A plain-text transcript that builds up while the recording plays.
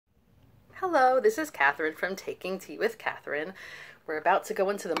Hello, this is Catherine from Taking Tea with Catherine. We're about to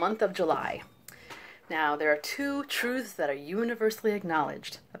go into the month of July. Now, there are two truths that are universally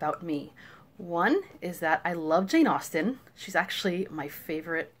acknowledged about me. One is that I love Jane Austen. She's actually my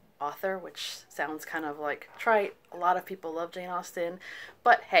favorite author, which sounds kind of like trite. A lot of people love Jane Austen,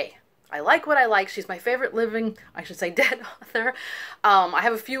 but hey, I like what I like. She's my favorite living, I should say dead author. I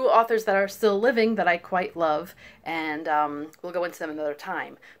have a few authors that are still living that I quite love, and we'll go into them another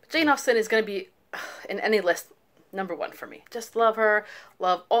time. But Jane Austen is going to be, in any list, number one for me. Just love her,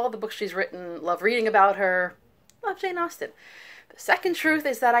 love all the books she's written, love reading about her, love Jane Austen. The second truth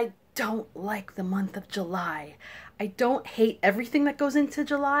is that I don't like the month of July. I don't hate everything that goes into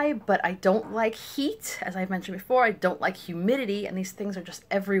July, but I don't like heat. As I've mentioned before, I don't like humidity, and these things are just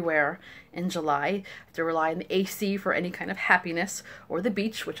everywhere in July. I have to rely on the AC for any kind of happiness, or the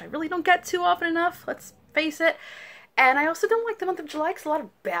beach, which I really don't get to often enough, let's face it. And I also don't like the month of July because a lot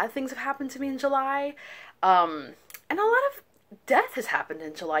of bad things have happened to me in July. And a lot of death has happened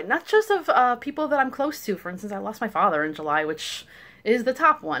in July, not just of people that I'm close to. For instance, I lost my father in July, which is the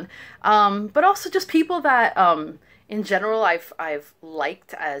top one. But also just people that in general I've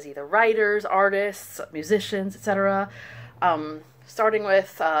liked as either writers, artists, musicians, etc. Starting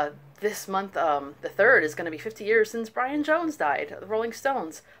with this month, the 3rd is going to be 50 years since Brian Jones died, the Rolling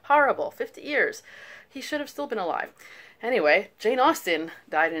Stones. Horrible, 50 years. He should have still been alive. Anyway, Jane Austen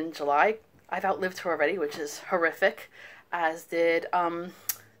died in July. I've outlived her already, which is horrific, as did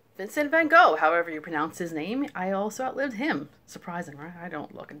Vincent van Gogh, however you pronounce his name. I also outlived him. Surprising, right? I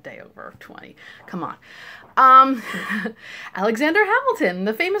don't look a day over 20. Come on. Alexander Hamilton,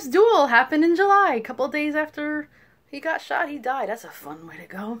 the famous duel happened in July. A couple of days after he got shot, he died. That's a fun way to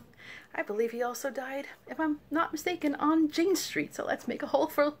go. I believe he also died, if I'm not mistaken, on Jane Street. So let's make a whole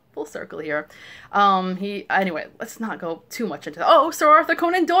full circle here. Anyway, let's not go too much into that. Oh, Sir Arthur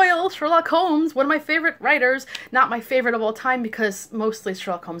Conan Doyle, Sherlock Holmes, one of my favorite writers. Not my favorite of all time because mostly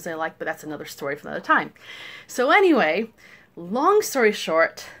Sherlock Holmes I like, but that's another story for another time. So anyway, long story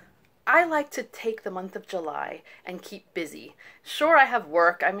short, I like to take the month of July and keep busy. Sure, I have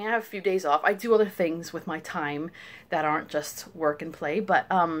work. I mean, I have a few days off. I do other things with my time that aren't just work and play, but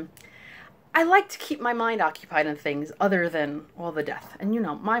I like to keep my mind occupied on things other than all the death. And you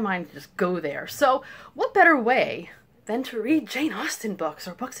know, my mind can just go there. So what better way than to read Jane Austen books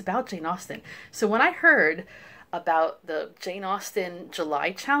or books about Jane Austen? So when I heard about the Jane Austen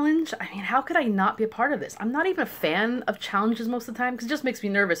July challenge, I mean, how could I not be a part of this? I'm not even a fan of challenges most of the time because it just makes me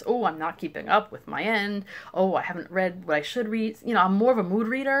nervous. Oh, I'm not keeping up with my end. Oh, I haven't read what I should read. You know, I'm more of a mood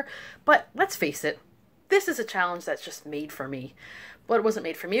reader. But let's face it, this is a challenge that's just made for me. But it wasn't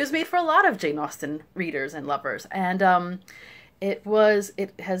made for me. It was made for a lot of Jane Austen readers and lovers. And it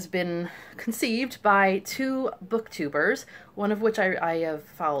has been conceived by two booktubers, one of which I have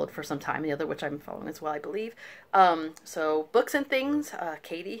followed for some time, the other which I'm following as well, I believe. So Books and Things,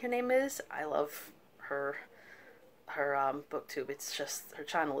 Katie, her name is. I love her booktube. It's just, her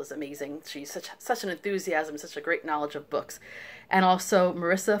channel is amazing. She's such an enthusiasm, such a great knowledge of books. And also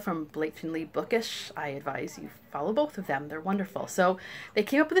Marissa from Blatantly Bookish. I advise you follow both of them. They're wonderful. So they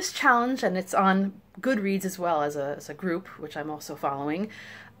came up with this challenge, and it's on Goodreads as well as a group, which I'm also following.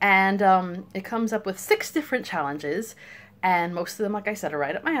 And it comes up with 6 different challenges, and most of them, like I said, are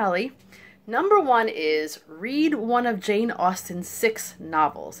right up my alley. Number 1 is read one of Jane Austen's 6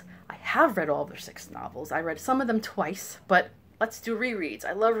 novels. I have read all of their 6 novels. I read some of them twice, but let's do rereads.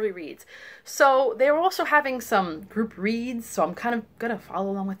 I love rereads. So they were also having some group reads, so I'm kind of going to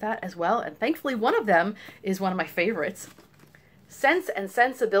follow along with that as well. And thankfully one of them is one of my favorites. Sense and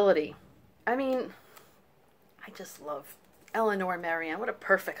Sensibility. I mean, I just love Eleanor and Marianne. What a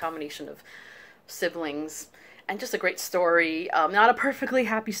perfect combination of siblings. And just a great story. Not a perfectly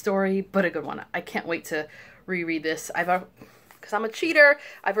happy story, but a good one. I can't wait to reread this. Because I'm a cheater,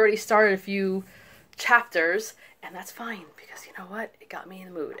 I've already started a few chapters, and that's fine, because you know what? It got me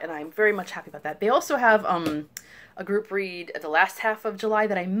in the mood, and I'm very much happy about that. They also have a group read at the last half of July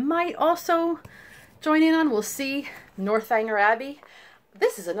that I might also join in on. We'll see. Northanger Abbey.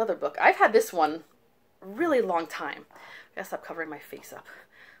 This is another book. I've had this one a really long time. I gotta stop covering my face up.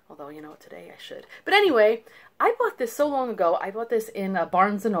 Although, you know, today I should. But anyway, I bought this so long ago. I bought this in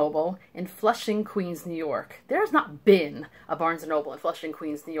Barnes & Noble in Flushing, Queens, New York. There has not been a Barnes & Noble in Flushing,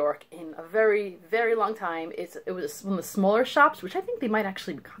 Queens, New York in a very, very long time. It was one of the smaller shops, which I think they might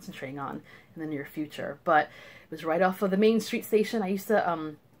actually be concentrating on in the near future. But it was right off of the Main Street station. I used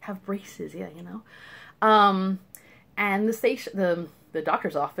to have braces, yeah, you know. And the station, the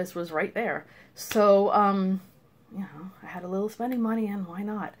doctor's office was right there. So, you know, I had a little spending money, and why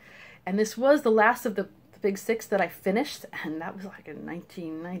not? And this was the last of the big six that I finished, and that was like in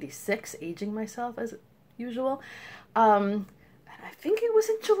 1996, aging myself as usual. And I think it was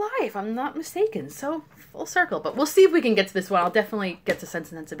in July, if I'm not mistaken, so full circle. But we'll see if we can get to this one. I'll definitely get to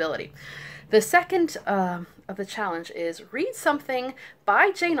Sense and Sensibility. The second of the challenge is read something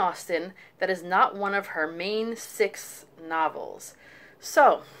by Jane Austen that is not one of her main 6 novels.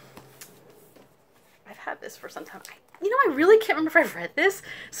 So, I've had this for some time. I really can't remember if I've read this,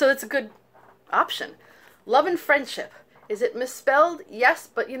 so it's a good option. Love and Friendship. Is it misspelled? Yes,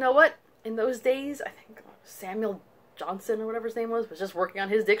 but you know what? In those days, I think Samuel Johnson or whatever his name was just working on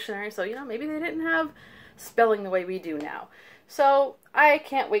his dictionary, so maybe they didn't have spelling the way we do now. So I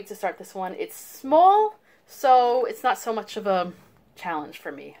can't wait to start this one. It's small, so it's not so much of a challenge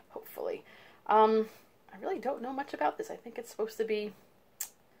for me, hopefully. I really don't know much about this. I think it's supposed to be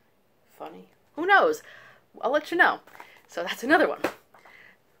funny. Who knows? I'll let you know. So that's another one.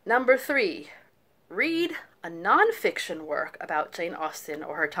 Number 3, read a non-fiction work about Jane Austen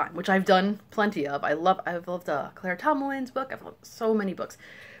or her time, which I've done plenty of. I've loved Claire Tomalin's book. I've loved so many books.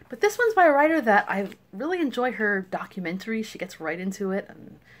 But this one's by a writer that I really enjoy her documentary. She gets right into it,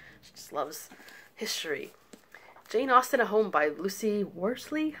 and she just loves history. Jane Austen, A Home by Lucy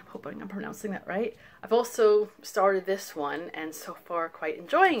Worsley. I'm hoping I'm pronouncing that right. I've also started this one, and so far quite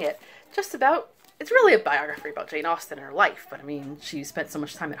enjoying it. It's really a biography about Jane Austen and her life, but I mean, she spent so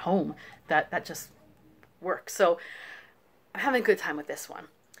much time at home that just works. So I'm having a good time with this one.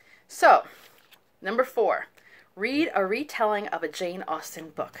 So, number 4, read a retelling of a Jane Austen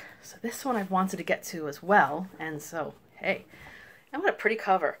book. So this one I've wanted to get to as well, and so, hey, and what a pretty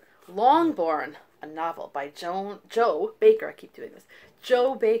cover. Longbourn, a novel by Jo Baker. I keep doing this.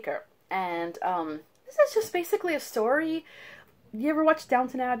 Jo Baker. And this is just basically a story. You ever watch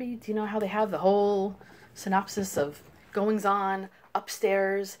Downton Abbey? Do you know how they have the whole synopsis of goings-on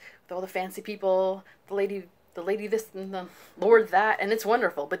upstairs with all the fancy people, the lady this and the lord that, and it's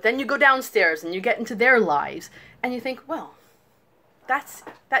wonderful. But then you go downstairs and you get into their lives, and you think, well,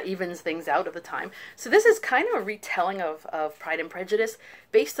 that evens things out of the time. So this is kind of a retelling of Pride and Prejudice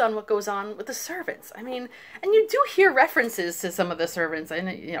based on what goes on with the servants. I mean, and you do hear references to some of the servants. And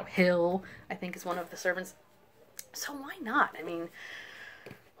Hill, I think, is one of the servants. So why not? I mean,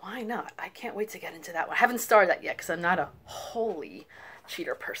 why not? I can't wait to get into that one. I haven't started that yet because I'm not a holy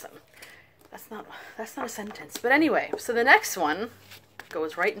cheater person. That's not a sentence. But anyway, so the next one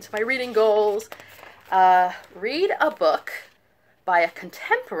goes right into my reading goals. Read a book by a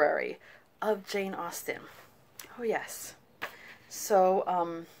contemporary of Jane Austen. Oh yes.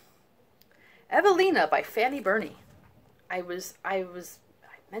 So Evelina by Fanny Burney. I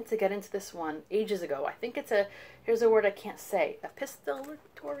meant to get into this one ages ago. I think it's here's a word I can't say.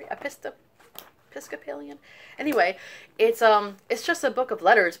 Episcopalian. Anyway, it's just a book of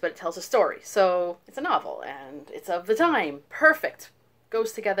letters, but it tells a story. So it's a novel, and it's of the time. Perfect.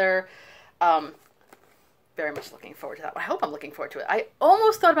 Goes together. Very much looking forward to that one. I hope I'm looking forward to it. I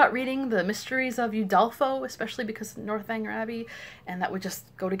almost thought about reading The Mysteries of Udolpho, especially because of Northanger Abbey, and that would just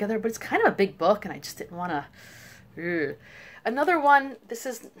go together, but it's kind of a big book, and I just didn't want to... Another one, this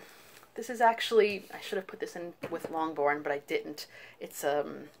is actually, I should have put this in with Longbourn, but I didn't. It's I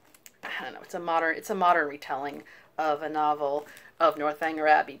don't know, it's a modern retelling of a novel of Northanger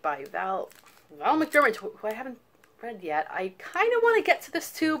Abbey by Val McDermid, who I haven't read yet. I kind of want to get to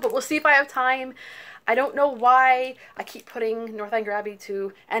this too, but we'll see if I have time. I don't know why I keep putting Northanger Abbey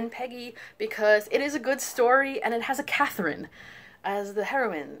and Peggy, because it is a good story, and it has a Catherine as the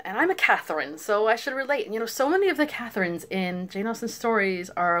heroine, and I'm a Catherine, so I should relate. And so many of the Catherines in Jane Austen's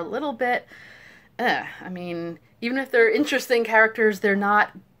stories are a little bit, I mean, even if they're interesting characters, they're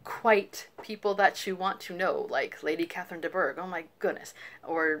not quite people that you want to know, like Lady Catherine de Bourgh, oh my goodness,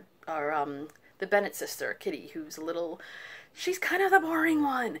 or the Bennet sister, Kitty, who's she's kind of the boring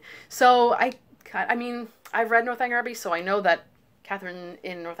one. So I mean, I've read Northanger Abbey, so I know that Catherine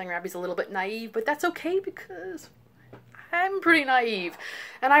in Northanger Abbey is a little bit naive, but that's okay because I'm pretty naive,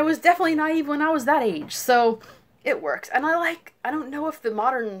 and I was definitely naive when I was that age, so it works. And I don't know if the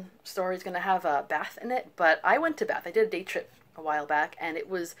modern story is going to have a Bath in it, but I went to Bath. I did a day trip a while back, and it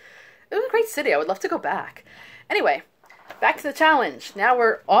was a great city. I would love to go back. Anyway, back to the challenge. Now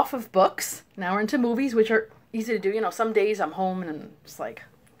we're off of books. Now we're into movies, which are easy to do. Some days I'm home and it's like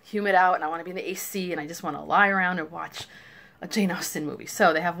humid out, and I want to be in the AC, and I just want to lie around and watch a Jane Austen movie.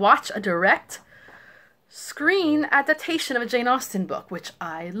 So they have watch a direct screen adaptation of a Jane Austen book, which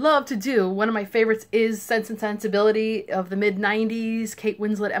I love to do. One of my favorites is Sense and Sensibility of the mid-90s, Kate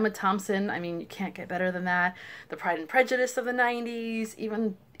Winslet, Emma Thompson. I mean, you can't get better than that. The Pride and Prejudice of the 90s,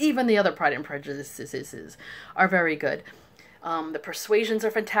 even the other Pride and Prejudices are very good. The persuasions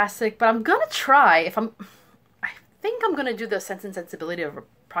are fantastic, but I'm gonna try, I think I'm gonna do the Sense and Sensibility of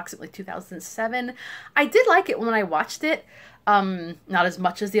approximately 2007. I did like it when I watched it. Not as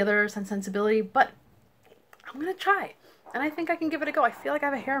much as the other Sense and Sensibility, but I'm gonna try. And I think I can give it a go. I feel like I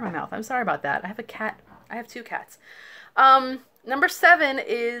have a hair in my mouth. I'm sorry about that. I have a cat. I have 2 cats. Number 7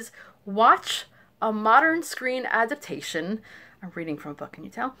 is watch a modern screen adaptation. I'm reading from a book, can you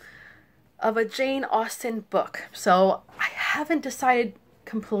tell? Of a Jane Austen book. So I haven't decided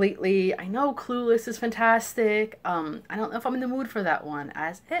completely. I know Clueless is fantastic. I don't know if I'm in the mood for that one,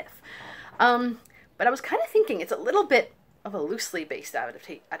 as if. But I was kind of thinking it's a little bit of a loosely based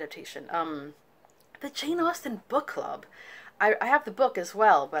adaptation. The Jane Austen book club. I have the book as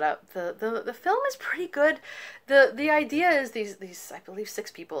well, but the film is pretty good. The idea is these I believe 6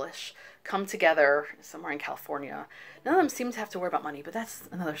 people-ish come together somewhere in California. None of them seem to have to worry about money, but that's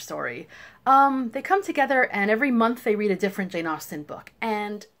another story. They come together and every month they read a different Jane Austen book.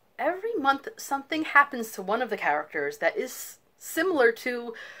 And every month something happens to one of the characters that is similar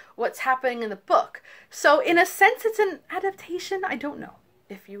to what's happening in the book. So in a sense it's an adaptation. I don't know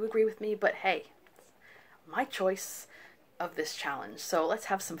if you agree with me, but hey, my choice of this challenge. So let's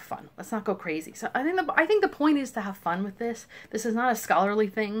have some fun. Let's not go crazy. So I think the point is to have fun with this. This is not a scholarly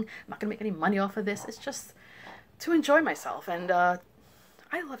thing. I'm not gonna make any money off of this. It's just to enjoy myself. And I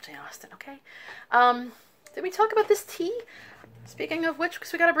love Jane Austen. Okay. Did we talk about this tea? Speaking of which,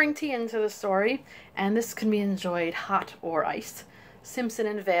 because we got to bring tea into the story, and this can be enjoyed hot or iced. Simpson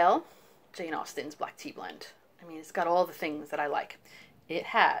and Vale, Jane Austen's black tea blend. I mean, it's got all the things that I like. It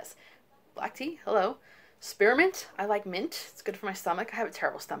has black tea. Hello. Spearmint, I like mint. It's good for my stomach. I have a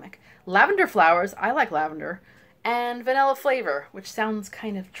terrible stomach. Lavender flowers, I like lavender. And vanilla flavor, which sounds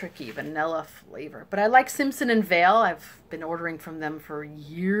kind of tricky, vanilla flavor. But I like Simpson and Vale. I've been ordering from them for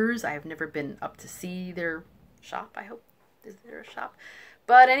years. I have never been up to see their shop, I hope. Is there a shop?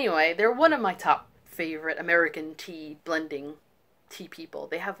 But anyway, they're one of my top favorite American tea blending tea people.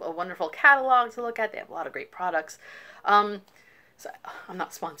 They have a wonderful catalog to look at. They have a lot of great products. So I'm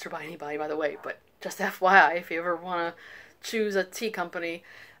not sponsored by anybody, by the way, but just FYI, if you ever want to choose a tea company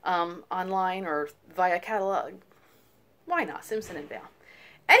online or via catalog, why not? Simpson and Vale.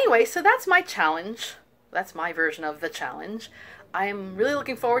 Anyway, so that's my challenge. That's my version of the challenge. I'm really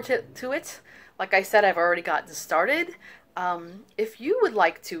looking forward to it. Like I said, I've already gotten started. If you would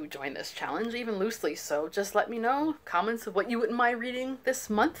like to join this challenge, even loosely so, just let me know. Comments of what you wouldn't mind reading this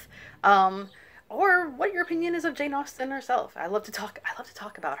month. Or what your opinion is of Jane Austen herself. I love to talk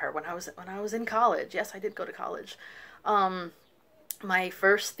about her when I was in college. Yes, I did go to college. My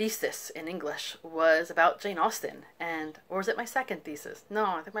first thesis in English was about Jane Austen, or was it my second thesis? No,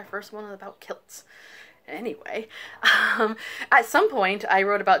 I think my first one was about kilts. Anyway, at some point I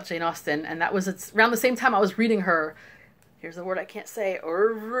wrote about Jane Austen, and that was around the same time I was reading her. Here's a word I can't say.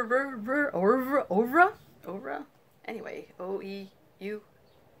 Oeuvre. Anyway, O-E-U-V-R-E.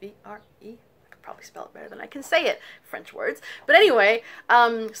 Probably spell it better than I can say it, French words. But anyway,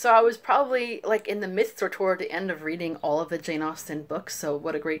 so I was probably like in the midst or toward the end of reading all of the Jane Austen books, so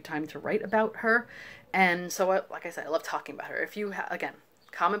what a great time to write about her. And so, like I said, I love talking about her. If you, again,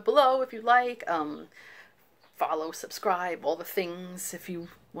 comment below if you like, follow, subscribe, all the things if you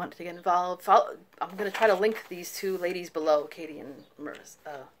want to get involved. I'm going to try to link these 2 ladies below, Katie and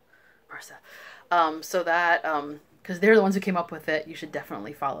Marissa, so that... because they're the ones who came up with it. You should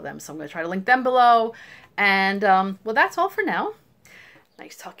definitely follow them. So I'm going to try to link them below. And, well, that's all for now.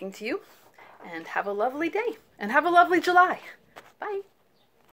 Nice talking to you. And have a lovely day. And have a lovely July. Bye.